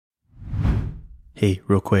Hey,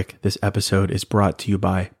 real quick, this episode is brought to you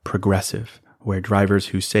by Progressive, where drivers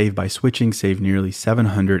who save by switching save nearly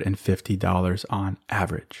 $750 on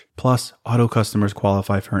average. Plus, auto customers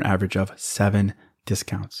qualify for an average of 7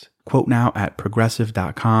 discounts. Quote now at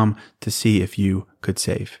progressive.com to see if you could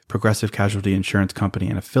save. Progressive Casualty Insurance Company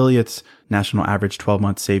and Affiliates. National average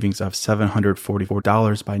 12-month savings of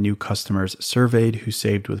 $744 by new customers surveyed who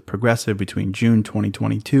saved with Progressive between June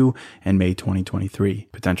 2022 and May 2023.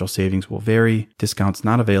 Potential savings will vary. Discounts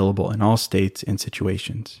not available in all states and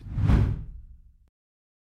situations.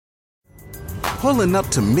 Pulling up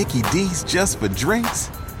to Mickey D's just for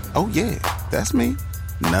drinks? Oh yeah, that's me.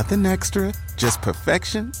 Nothing extra, just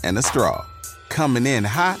perfection and a straw. Coming in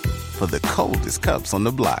hot for the coldest cups on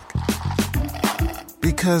the block.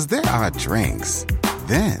 Because there are drinks.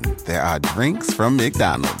 Then there are drinks from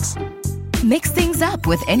McDonald's. Mix things up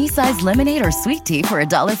with any size lemonade or sweet tea for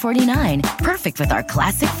 $1.49. Perfect with our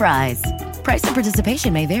classic fries. Price and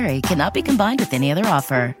participation may vary. Cannot be combined with any other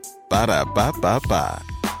offer. Ba-da-ba-ba-ba.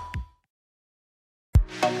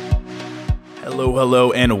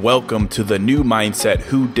 Hello, and welcome to the New Mindset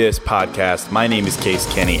Who Dis podcast. My name is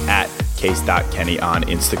Case Kenny at case.kenny on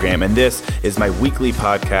Instagram, and this is my weekly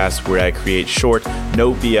podcast where I create short,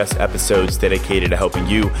 no BS episodes dedicated to helping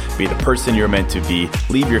you be the person you're meant to be,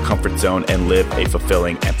 leave your comfort zone, and live a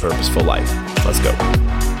fulfilling and purposeful life. Let's go.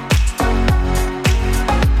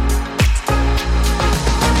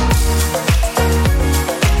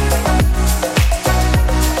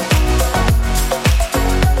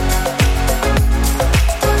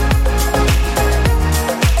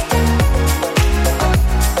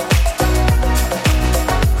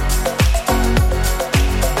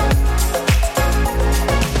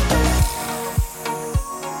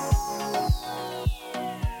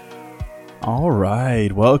 All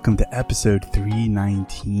right, welcome to episode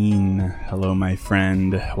 319. Hello, my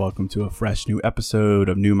friend. Welcome to a fresh new episode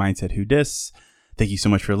of New Mindset Who Dis. Thank you so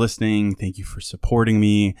much for listening. Thank you for supporting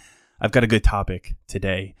me. I've got a good topic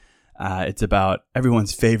today. It's about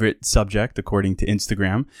everyone's favorite subject, according to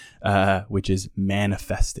Instagram, which is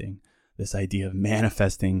manifesting. This idea of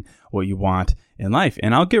manifesting what you want in life.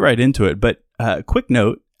 And I'll get right into it. But quick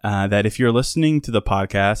note that if you're listening to the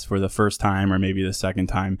podcast for the first time or maybe the second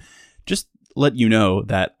time, just let you know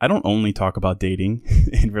that I don't only talk about dating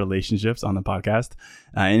and relationships on the podcast.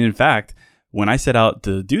 And in fact, when I set out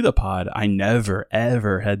to do the pod, I never,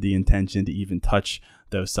 ever had the intention to even touch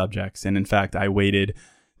those subjects. And in fact, I waited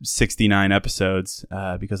 69 episodes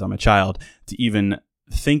because I'm a child to even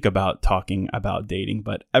think about talking about dating.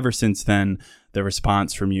 But ever since then, the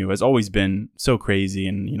response from you has always been so crazy.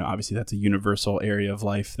 And, you know, obviously that's a universal area of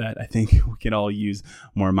life that I think we can all use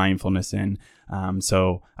more mindfulness in.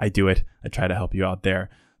 So I do it. I try to help you out there.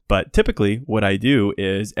 But typically what I do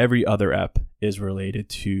is every other ep is related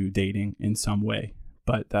to dating in some way.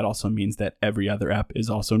 But that also means that every other ep is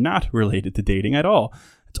also not related to dating at all.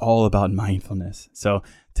 It's all about mindfulness. So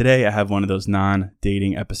today I have one of those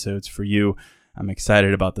non-dating episodes for you. I'm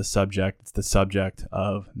excited about the subject. It's the subject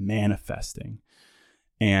of manifesting.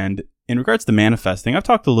 And in regards to manifesting, I've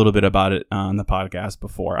talked a little bit about it on the podcast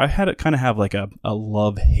before. I had it kind of have like a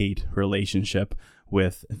love-hate relationship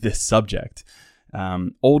with this subject.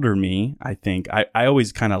 Older me, I think, I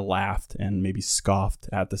always kind of laughed and maybe scoffed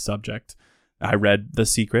at the subject. I read The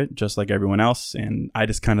Secret just like everyone else, and I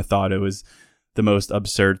just kind of thought it was the most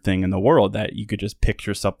absurd thing in the world that you could just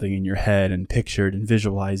picture something in your head and picture it and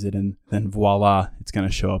visualize it, and then voila, it's going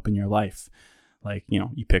to show up in your life. Like, you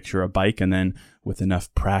know, you picture a bike, and then with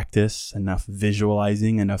enough practice, enough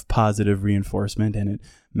visualizing, enough positive reinforcement, and it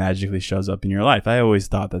magically shows up in your life. I always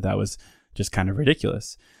thought that was just kind of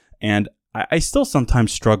ridiculous. And I still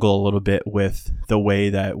sometimes struggle a little bit with the way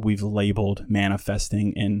that we've labeled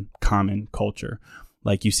manifesting in common culture.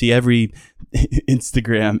 Like, you see every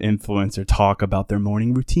Instagram influencer talk about their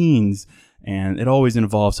morning routines, and it always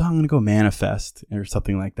involves, I'm going to go manifest or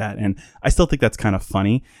something like that. And I still think that's kind of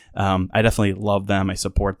funny. I definitely love them. I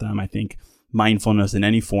support them. I think mindfulness in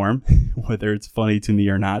any form, whether it's funny to me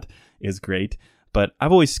or not, is great. But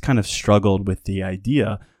I've always kind of struggled with the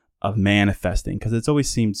idea of manifesting because it's always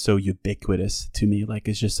seemed so ubiquitous to me. Like,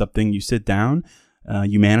 it's just something you sit down,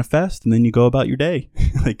 you manifest, and then you go about your day.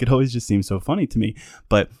 Like, it always just seems so funny to me.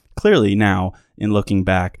 But clearly now, in looking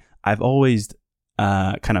back, I've always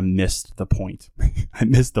kind of missed the point. I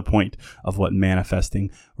missed the point of what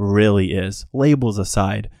manifesting really is. Labels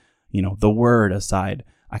aside, you know, the word aside,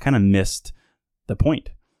 I kind of missed the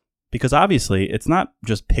point. Because obviously, it's not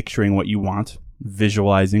just picturing what you want,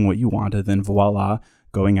 visualizing what you want, and then voila,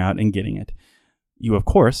 going out and getting it. You, of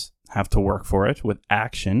course, have to work for it with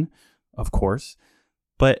action, of course.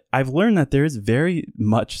 But I've learned that there is very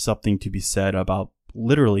much something to be said about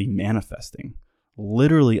literally manifesting,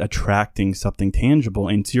 literally attracting something tangible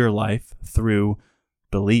into your life through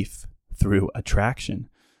belief, through attraction,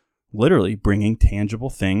 literally bringing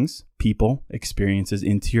tangible things, people, experiences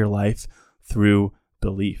into your life through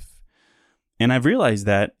belief. And I've realized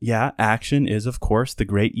that, action is, of course, the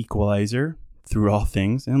great equalizer through all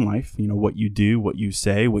things in life, what you do, what you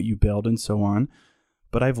say, what you build, and so on.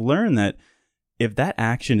 But I've learned that if that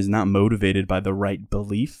action is not motivated by the right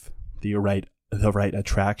belief, the right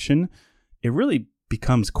attraction, it really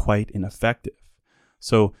becomes quite ineffective.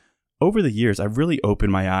 So over the years, I've really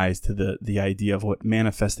opened my eyes to the idea of what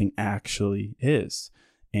manifesting actually is.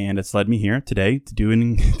 And it's led me here today to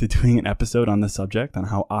doing an episode on the subject on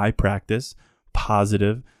how I practice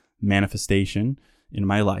positive manifestation in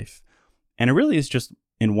my life. And it really is just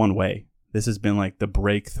in one way. This has been like the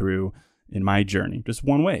breakthrough in my journey, just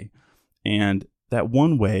one way. And that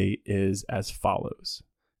one way is as follows.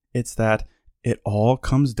 It's that it all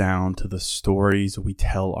comes down to the stories we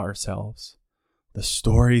tell ourselves. The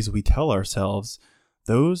stories we tell ourselves,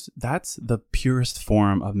 that's the purest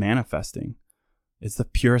form of manifesting. It's the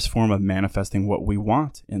purest form of manifesting what we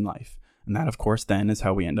want in life. And that, of course, then is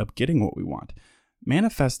how we end up getting what we want.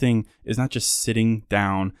 Manifesting is not just sitting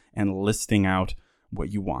down and listing out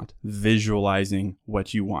what you want, visualizing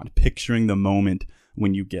what you want, picturing the moment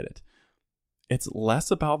when you get it. It's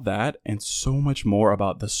less about that and so much more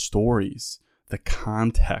about the stories, the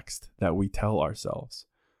context that we tell ourselves,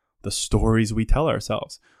 the stories we tell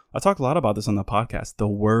ourselves. I talk a lot about this on the podcast. The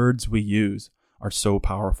words we use are so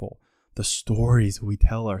powerful. The stories we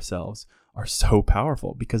tell ourselves are so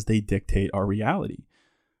powerful because they dictate our reality,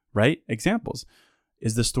 right? Examples.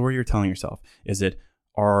 Is the story you're telling yourself? Is it,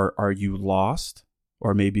 are you lost?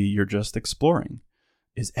 Or maybe you're just exploring.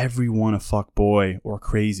 Is everyone a fuck boy or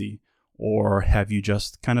crazy? Or have you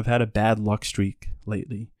just kind of had a bad luck streak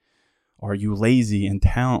lately? Are you lazy and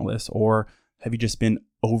talentless? Or have you just been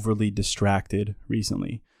overly distracted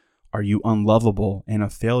recently? Are you unlovable and a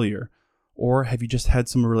failure? Or have you just had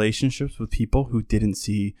some relationships with people who didn't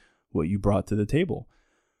see what you brought to the table?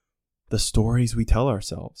 The stories we tell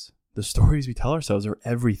ourselves. The stories we tell ourselves are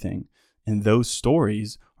everything. And those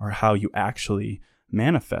stories are how you actually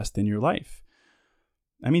manifest in your life.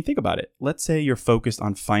 I mean, think about it. Let's say you're focused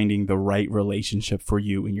on finding the right relationship for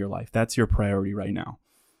you in your life. That's your priority right now.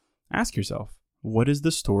 Ask yourself, what is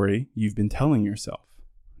the story you've been telling yourself?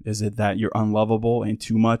 Is it that you're unlovable and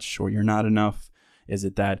too much, or you're not enough? Is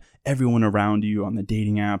it that everyone around you on the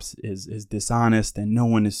dating apps is dishonest and no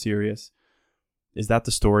one is serious? Is that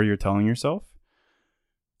the story you're telling yourself?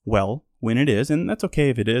 Well, when it is, and that's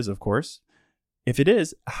okay if it is, of course. If it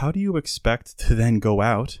is, how do you expect to then go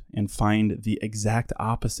out and find the exact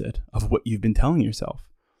opposite of what you've been telling yourself?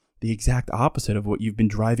 The exact opposite of what you've been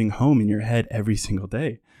driving home in your head every single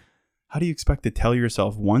day? How do you expect to tell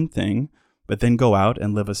yourself one thing, but then go out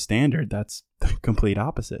and live a standard that's the complete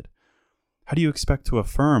opposite? How do you expect to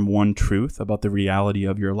affirm one truth about the reality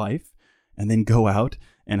of your life and then go out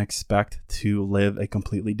and expect to live a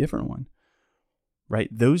completely different one? Right?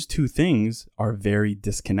 Those two things are very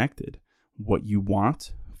disconnected. What you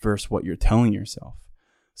want versus what you're telling yourself.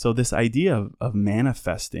 So this idea of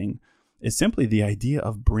manifesting is simply the idea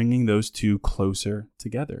of bringing those two closer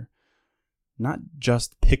together. Not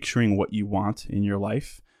just picturing what you want in your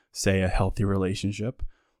life, say a healthy relationship,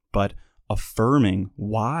 but affirming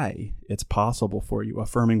why it's possible for you,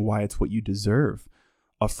 affirming why it's what you deserve,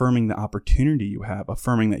 affirming the opportunity you have,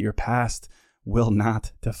 affirming that your past will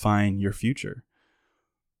not define your future.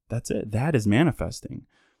 That's it. That is manifesting.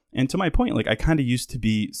 And to my point, I kind of used to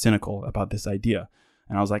be cynical about this idea.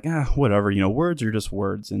 And I was like, whatever, words are just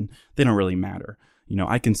words and they don't really matter.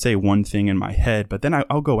 I can say one thing in my head, but then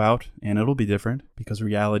I'll go out and it'll be different because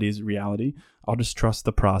reality is reality. I'll just trust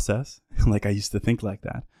the process. I used to think like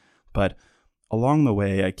that. But along the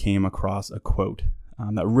way, I came across a quote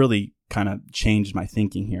that really kind of changed my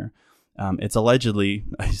thinking here. It's allegedly,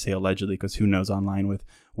 I say allegedly because who knows online with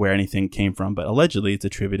where anything came from, but allegedly it's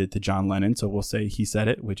attributed to John Lennon. So we'll say he said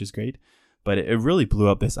it, which is great. But it really blew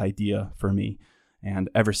up this idea for me. And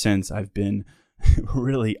ever since, I've been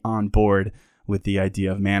really on board with the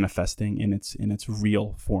idea of manifesting in its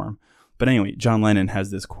real form. But anyway, John Lennon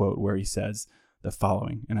has this quote where he says the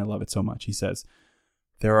following, and I love it so much. He says,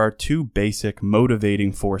 "There are two basic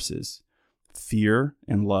motivating forces, fear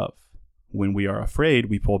and love. When we are afraid,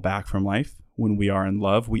 we pull back from life. When we are in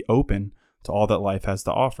love, we open to all that life has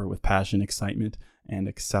to offer with passion, excitement, and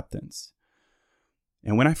acceptance."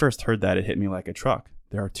 And when I first heard that, it hit me like a truck.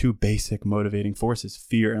 There are two basic motivating forces,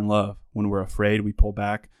 fear and love. When we're afraid, we pull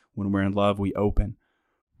back. When we're in love, we open.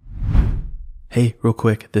 Hey, real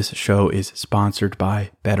quick, this show is sponsored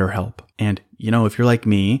by BetterHelp. And, if you're like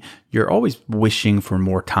me, you're always wishing for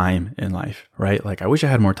more time in life, right? Like, I wish I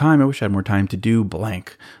had more time. I wish I had more time to do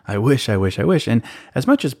blank. I wish. And as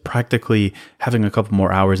much as practically having a couple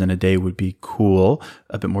more hours in a day would be cool,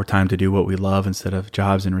 a bit more time to do what we love instead of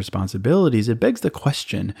jobs and responsibilities, it begs the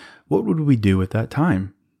question, what would we do with that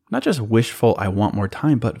time? Not just wishful, I want more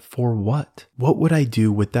time, but for what? What would I do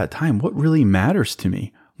with that time? What really matters to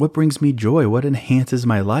me? What brings me joy? What enhances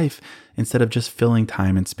my life instead of just filling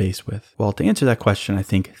time and space with? Well, to answer that question, I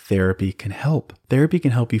think therapy can help. Therapy can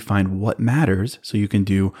help you find what matters so you can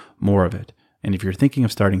do more of it. And if you're thinking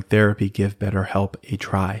of starting therapy, give BetterHelp a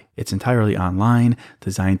try. It's entirely online,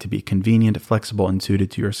 designed to be convenient, flexible, and suited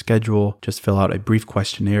to your schedule. Just fill out a brief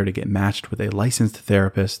questionnaire to get matched with a licensed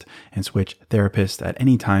therapist and switch therapists at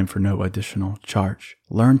any time for no additional charge.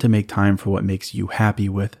 Learn to make time for what makes you happy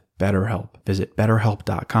with BetterHelp. Visit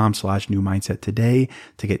betterhelp.com/newmindset today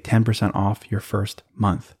to get 10% off your first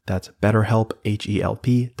month. That's BetterHelp,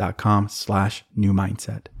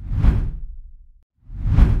 HELP.com/newmindset.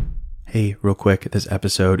 Hey, real quick, this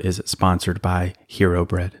episode is sponsored by Hero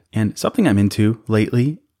Bread. And something I'm into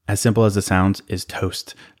lately, as simple as it sounds, is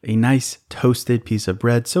toast. A nice toasted piece of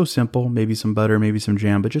bread, so simple, maybe some butter, maybe some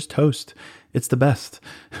jam, but just toast. It's the best.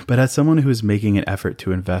 But as someone who is making an effort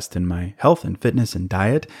to invest in my health and fitness and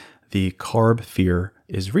diet, the carb fear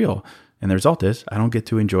is real. And the result is I don't get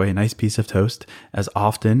to enjoy a nice piece of toast as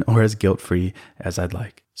often or as guilt-free as I'd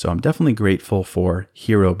like. So I'm definitely grateful for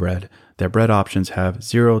Hero Bread. Their bread options have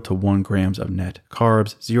 0 to 1 grams of net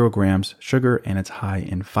carbs, 0 grams sugar, and it's high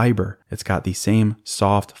in fiber. It's got the same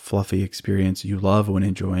soft, fluffy experience you love when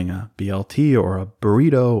enjoying a BLT or a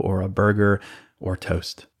burrito or a burger or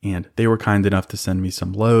toast. And they were kind enough to send me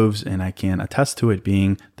some loaves, and I can attest to it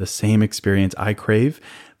being the same experience I crave,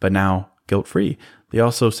 but now guilt-free. They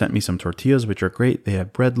also sent me some tortillas, which are great. They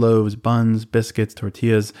have bread loaves, buns, biscuits,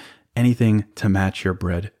 tortillas, anything to match your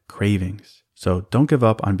bread cravings. So don't give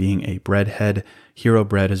up on being a breadhead. Hero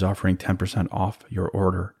Bread is offering 10% off your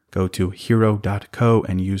order. Go to hero.co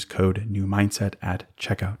and use code NEWMINDSET at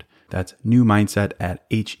checkout. That's NEWMINDSET at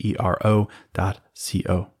hero.co.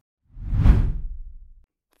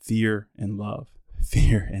 Fear and love.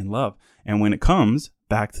 And when it comes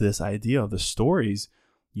back to this idea of the stories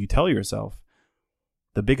you tell yourself,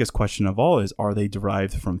 the biggest question of all is, are they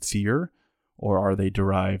derived from fear or are they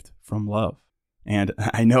derived from love? And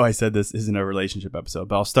I know I said this isn't a relationship episode,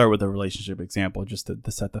 but I'll start with a relationship example just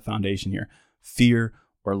to set the foundation here. Fear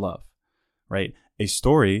or love, right? A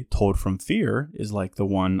story told from fear is like the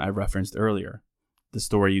one I referenced earlier. The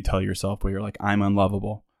story you tell yourself where you're like, I'm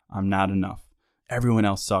unlovable. I'm not enough. Everyone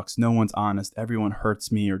else sucks. No one's honest. Everyone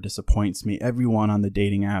hurts me or disappoints me. Everyone on the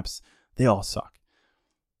dating apps, they all suck.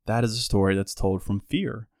 That is a story that's told from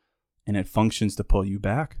fear, and it functions to pull you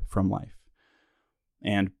back from life.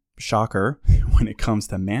 And shocker, when it comes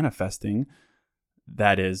to manifesting,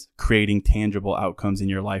 that is creating tangible outcomes in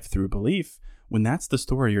your life through belief, when that's the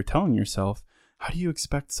story you're telling yourself, how do you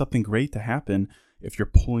expect something great to happen if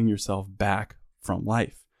you're pulling yourself back from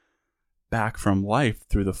life? Back from life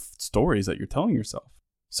through the stories that you're telling yourself.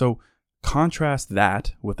 So contrast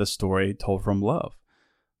that with a story told from love.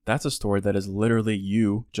 That's a story that is literally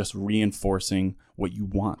you just reinforcing what you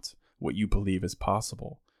want, what you believe is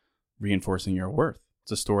possible, reinforcing your worth.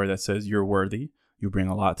 It's a story that says you're worthy, you bring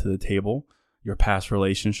a lot to the table, your past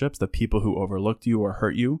relationships, the people who overlooked you or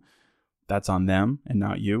hurt you, that's on them and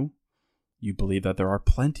not you. You believe that there are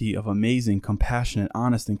plenty of amazing, compassionate,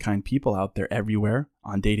 honest, and kind people out there everywhere,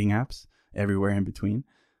 on dating apps, everywhere in between.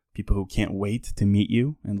 People who can't wait to meet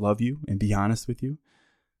you and love you and be honest with you.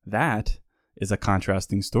 That is a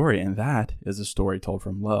contrasting story, and that is a story told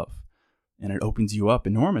from love. And it opens you up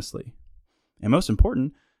enormously. And most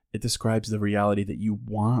important, it describes the reality that you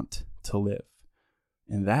want to live.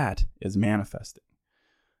 And that is manifesting.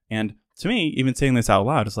 And to me, even saying this out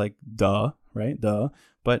loud, it's like, duh, right? Duh.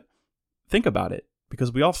 But think about it,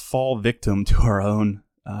 because we all fall victim to our own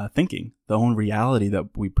thinking, the own reality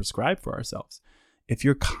that we prescribe for ourselves. If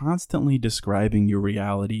you're constantly describing your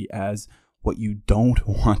reality as what you don't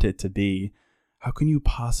want it to be, how can you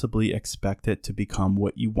possibly expect it to become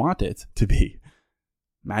what you want it to be?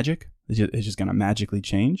 Magic? It's just going to magically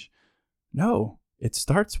change? No, it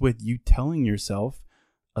starts with you telling yourself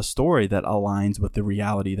a story that aligns with the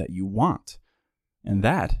reality that you want. And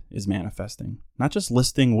that is manifesting. Not just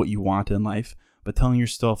listing what you want in life, but telling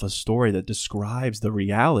yourself a story that describes the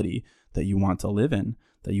reality that you want to live in,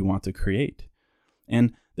 that you want to create.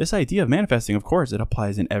 And this idea of manifesting, of course, it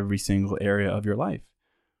applies in every single area of your life.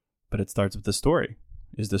 But it starts with the story.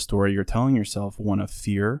 Is the story you're telling yourself one of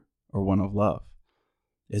fear or one of love?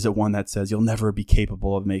 Is it one that says you'll never be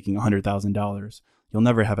capable of making $100,000? You'll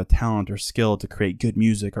never have a talent or skill to create good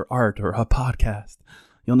music or art or a podcast.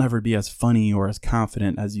 You'll never be as funny or as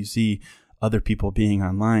confident as you see other people being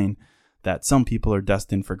online. That some people are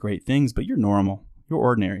destined for great things, but you're normal. You're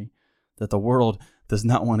ordinary. That the world does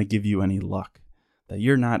not want to give you any luck. That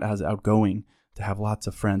you're not as outgoing to have lots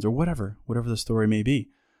of friends or whatever the story may be.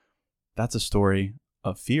 That's a story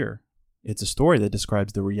of fear. It's a story that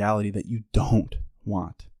describes the reality that you don't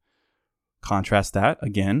want. Contrast that,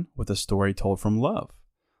 again, with a story told from love.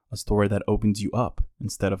 A story that opens you up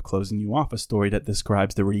instead of closing you off. A story that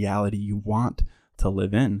describes the reality you want to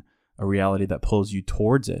live in. A reality that pulls you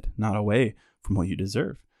towards it, not away from what you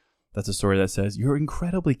deserve. That's a story that says you're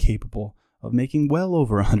incredibly capable of making well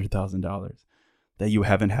over $100,000. That you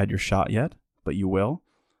haven't had your shot yet, but you will.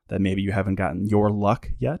 That maybe you haven't gotten your luck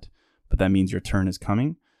yet, but that means your turn is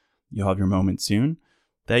coming. You'll have your moment soon.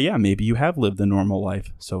 That, yeah, maybe you have lived a normal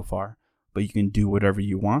life so far, but you can do whatever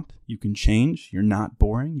you want. You can change. You're not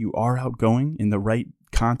boring. You are outgoing in the right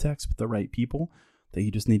context with the right people, that you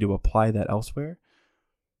just need to apply that elsewhere.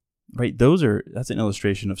 Right? That's an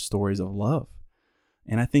illustration of stories of love.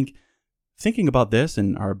 And I think thinking about this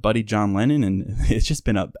and our buddy John Lennon, and it's just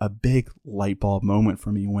been a big light bulb moment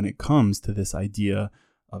for me when it comes to this idea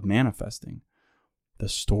of manifesting. The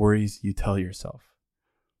stories you tell yourself.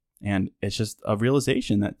 And it's just a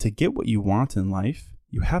realization that to get what you want in life,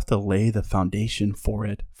 you have to lay the foundation for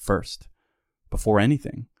it first, before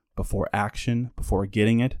anything, before action, before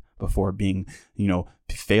getting it, before being,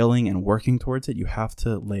 failing and working towards it. You have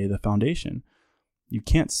to lay the foundation. You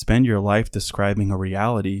can't spend your life describing a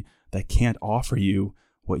reality that can't offer you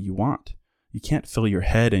what you want. You can't fill your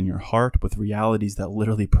head and your heart with realities that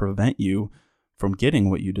literally prevent you from getting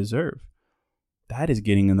what you deserve. That is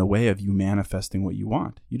getting in the way of you manifesting what you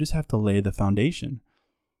want. You just have to lay the foundation.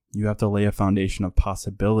 You have to lay a foundation of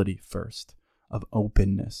possibility first, of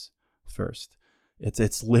openness first.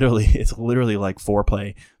 It's literally like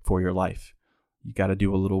foreplay for your life. You got to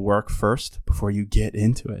do a little work first before you get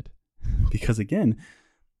into it. Because again,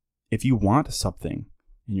 if you want something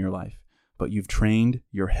in your life, but you've trained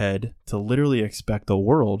your head to literally expect a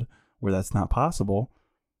world where that's not possible,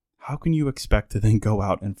 how can you expect to then go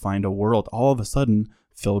out and find a world all of a sudden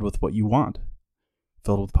filled with what you want,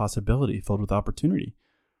 filled with possibility, filled with opportunity?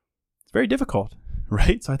 It's very difficult,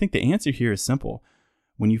 right? So I think the answer here is simple.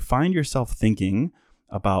 When you find yourself thinking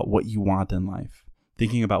about what you want in life,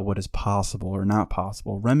 thinking about what is possible or not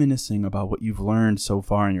possible, reminiscing about what you've learned so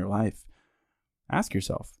far in your life, ask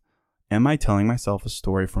yourself, am I telling myself a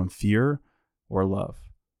story from fear or love?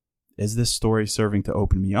 Is this story serving to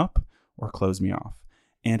open me up or close me off?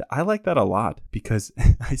 And I like that a lot because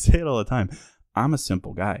I say it all the time. I'm a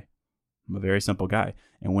simple guy. I'm a very simple guy.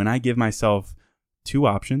 And when I give myself two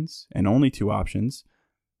options and only two options,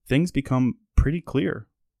 things become pretty clear.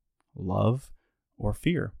 Love or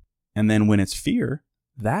fear. And then when it's fear,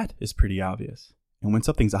 that is pretty obvious. And when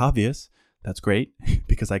something's obvious, that's great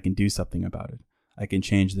because I can do something about it. I can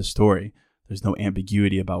change the story. There's no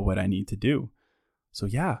ambiguity about what I need to do. So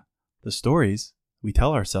yeah, the stories we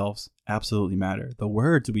tell ourselves absolutely matter. The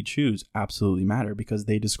words we choose absolutely matter because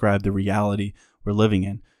they describe the reality we're living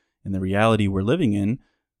in. And the reality we're living in,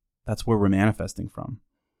 that's where we're manifesting from.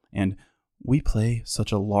 And we play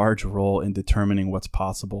such a large role in determining what's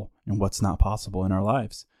possible and what's not possible in our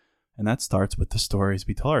lives. And that starts with the stories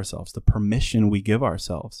we tell ourselves, the permission we give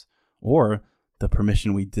ourselves, or the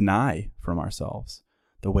permission we deny from ourselves,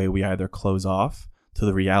 the way we either close off to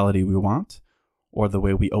the reality we want or the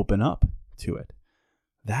way we open up to it.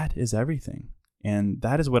 That is everything. And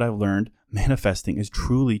that is what I've learned manifesting is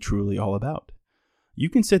truly, truly all about. You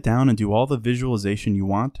can sit down and do all the visualization you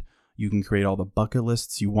want. You can create all the bucket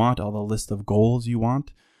lists you want, all the list of goals you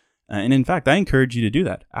want. And in fact, I encourage you to do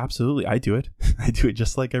that. Absolutely. I do it. I do it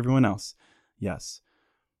just like everyone else. Yes.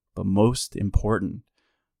 But most important,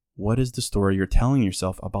 what is the story you're telling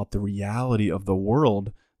yourself about the reality of the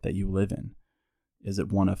world that you live in? Is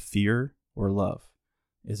it one of fear or love?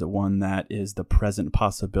 Is it one that is the present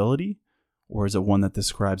possibility? Or is it one that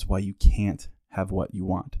describes why you can't have what you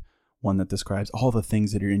want? One that describes all the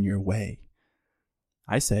things that are in your way?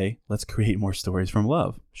 I say, let's create more stories from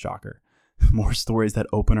love. Shocker. More stories that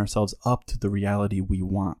open ourselves up to the reality we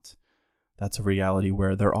want. That's a reality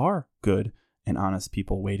where there are good and honest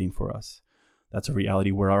people waiting for us. That's a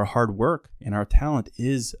reality where our hard work and our talent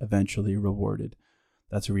is eventually rewarded.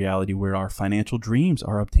 That's a reality where our financial dreams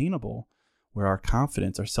are obtainable, where our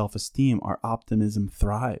confidence, our self-esteem, our optimism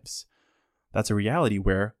thrives. That's a reality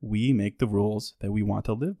where we make the rules that we want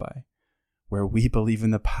to live by, where we believe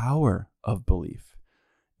in the power of belief.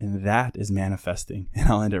 And that is manifesting. And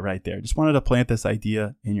I'll end it right there. Just wanted to plant this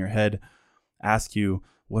idea in your head, ask you,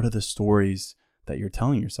 what are the stories that you're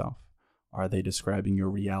telling yourself? Are they describing your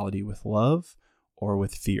reality with love or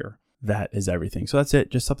with fear? That is everything. So that's it.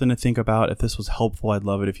 Just something to think about. If this was helpful, I'd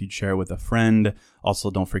love it if you'd share with a friend. Also,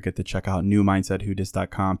 don't forget to check out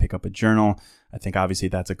newmindsetwhodis.com, pick up a journal. I think obviously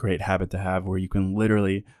that's a great habit to have where you can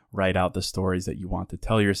literally write out the stories that you want to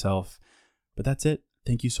tell yourself. But that's it.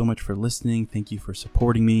 Thank you so much for listening. Thank you for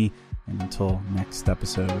supporting me. And until next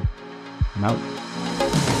episode, I'm out.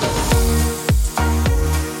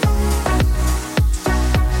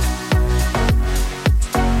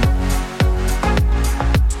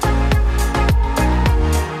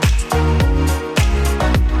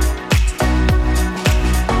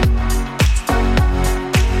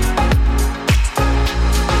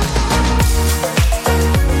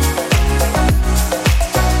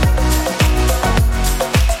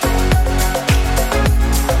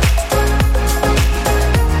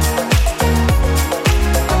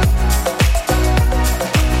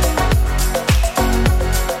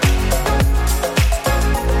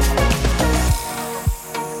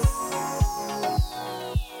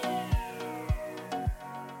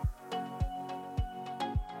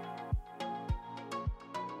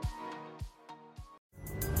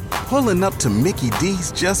 Pulling up to Mickey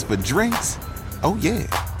D's just for drinks? Oh yeah,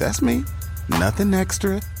 that's me. Nothing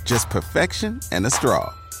extra, just perfection and a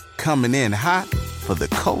straw. Coming in hot for the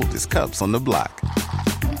coldest cups on the block.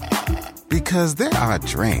 Because there are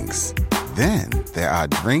drinks. Then there are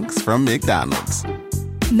drinks from McDonald's.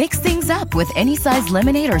 Mix things up with any size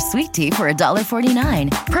lemonade or sweet tea for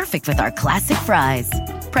 $1.49. Perfect with our classic fries.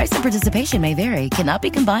 Price and participation may vary. Cannot be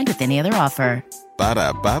combined with any other offer.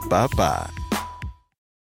 Ba-da-ba-ba-ba.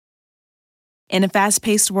 In a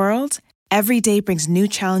fast-paced world, every day brings new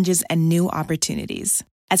challenges and new opportunities.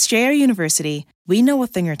 At Strayer University, we know a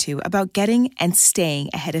thing or two about getting and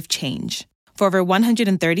staying ahead of change. For over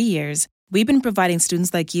 130 years, we've been providing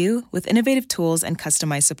students like you with innovative tools and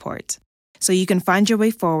customized support, so you can find your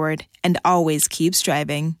way forward and always keep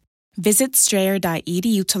striving. Visit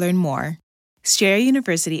strayer.edu to learn more. Strayer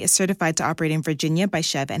University is certified to operate in Virginia by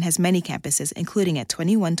Chev and has many campuses, including at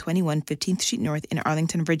 2121 15th Street North in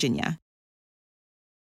Arlington, Virginia.